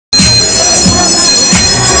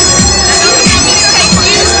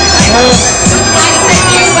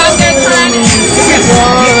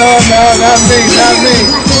No, not me.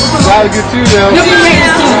 Gotta get you though. No,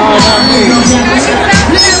 not me.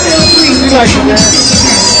 She likes to dance.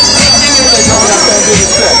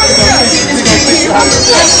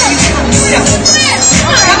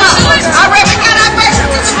 Come on. All right, we got our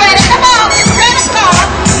breakfast ready. Come on, get ready to go.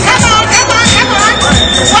 Come on.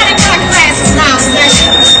 25 classes now,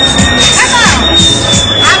 session. Come on.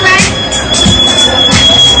 All right.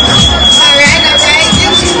 All right.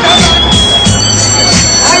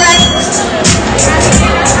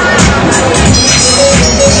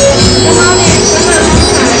 Come on in.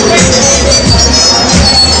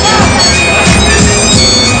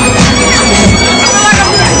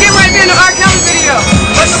 Get right there in the R. Kelley video.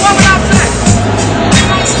 What's the one without sex?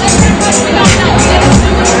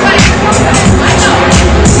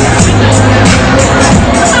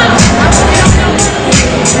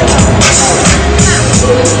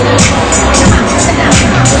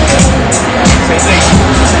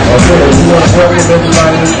 Okay, we want to welcome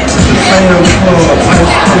everybody to the Sam's Club High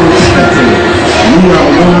School Stepping. We are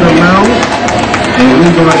one of them out, and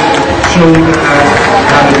we're going to show you guys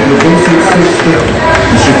how to do the basic 6-step,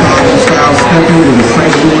 the Chicago style stepping with the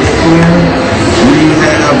St. Louis plan. We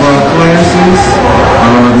have classes.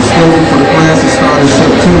 The schedule for the classes starts in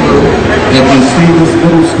September at the Stevens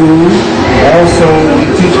Middle School. Also, we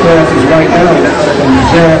teach classes right now down at the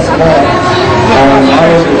Jazz Bar on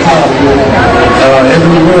Iron Coffee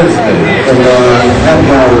every Wednesday from happy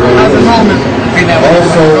hour.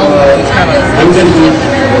 Also,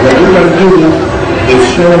 what we're going to do is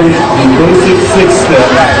show you the basic 6-step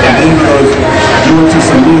and then we're going to do it to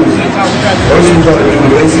some music. First we're going to do the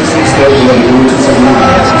basic 6-step and then do it to some music.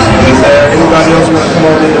 Is there anybody else want to come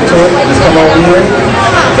on in the talk? Just come on in.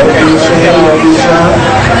 Don't be ashamed, don't be shy.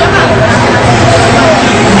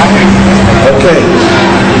 Okay.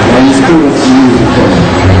 Now you still with some music.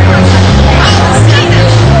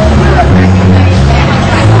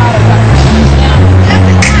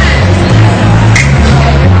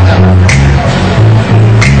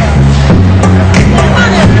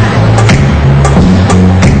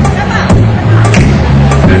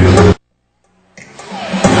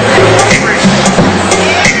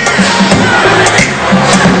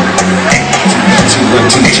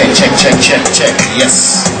 Check. Yes.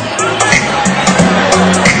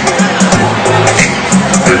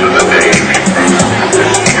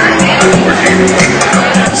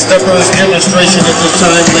 Steppers demonstration at this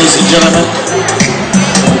time, ladies and gentlemen.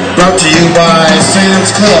 Brought to you by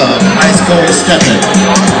Sam's Club, Ice Cold Stepping.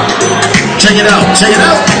 Check it out.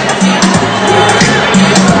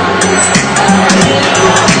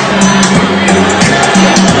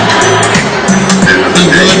 Be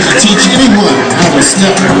willing to teach anyone how to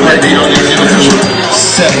step right here on your beautiful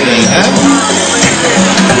Saturday,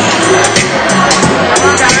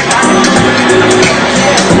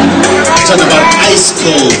 Talking about ice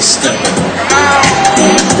cold stepping.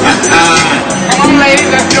 Come on, ladies,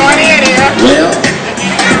 let's join in here. Well.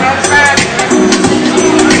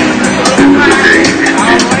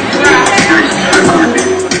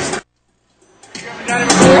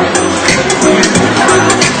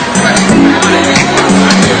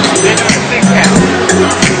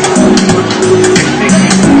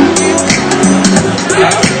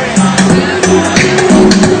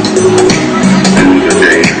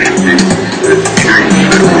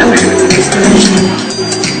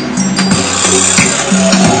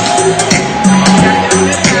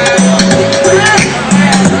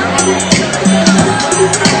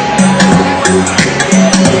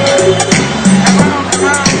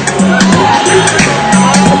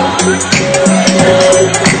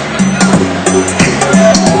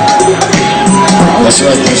 That's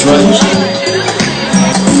right.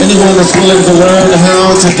 Anyone that's willing to learn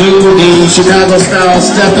how to do the Chicago style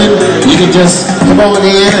stepping, you can just come on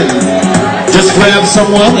in and just grab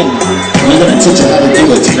someone and we're going to teach you how to do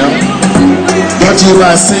it, Brought to you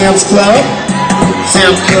by Sam's Club.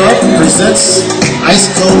 Sam's Club presents Ice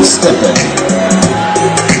Cold Stepping.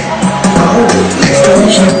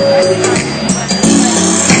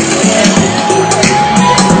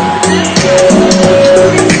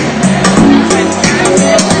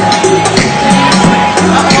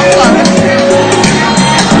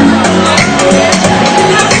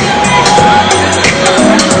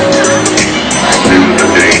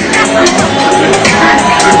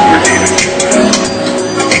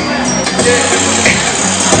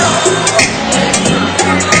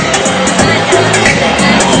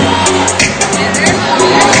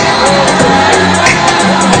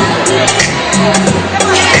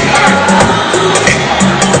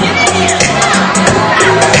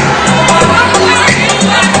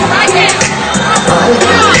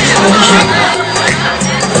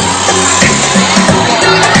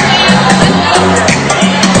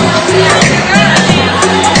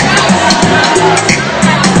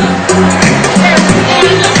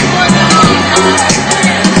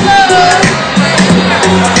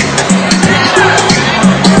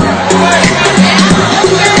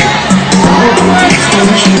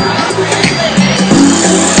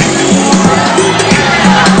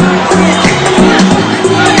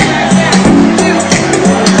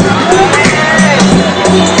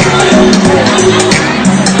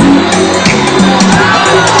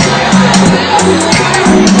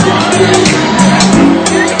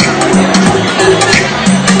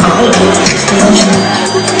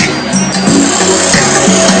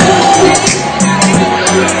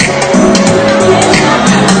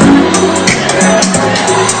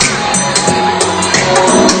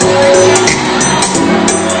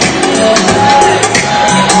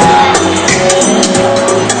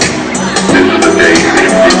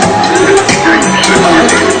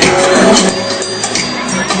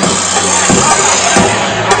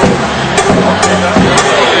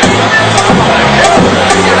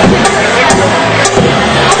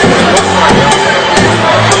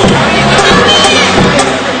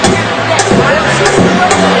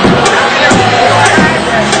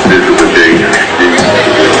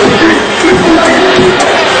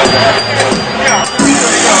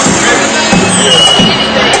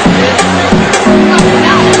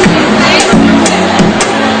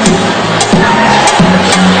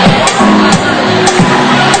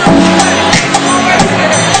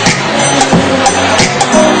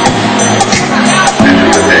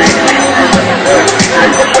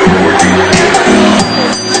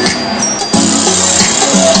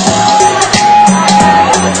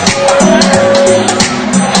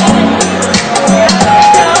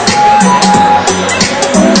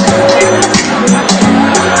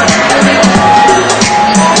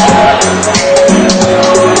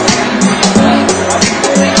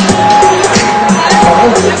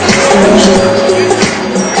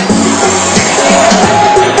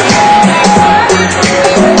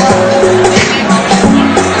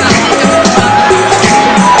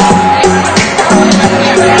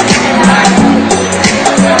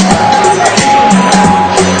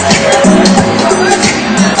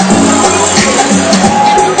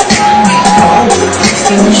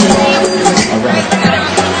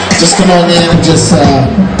 Just come on in and just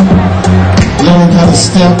learn how to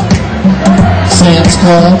step. Sam's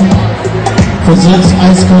Club presents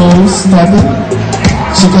Ice Cold Stepping,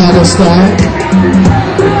 Chicago style.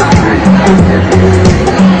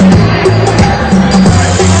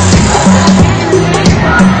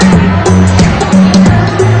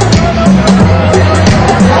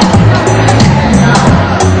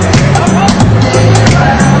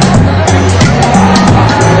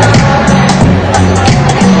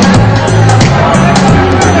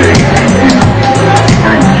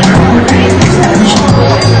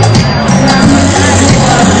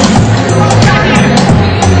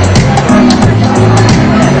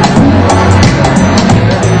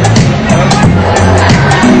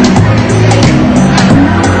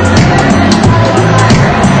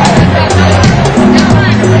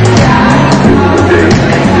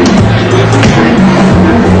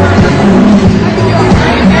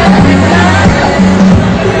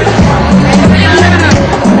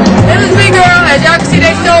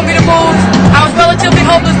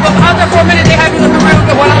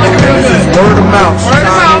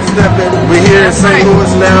 We're here in St.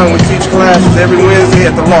 Louis now, and we teach classes every Wednesday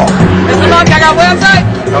at the law. Is the law? Y'all got a website?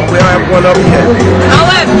 We don't have one up yet. I'll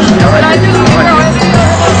let you. What I do?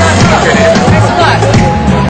 Okay.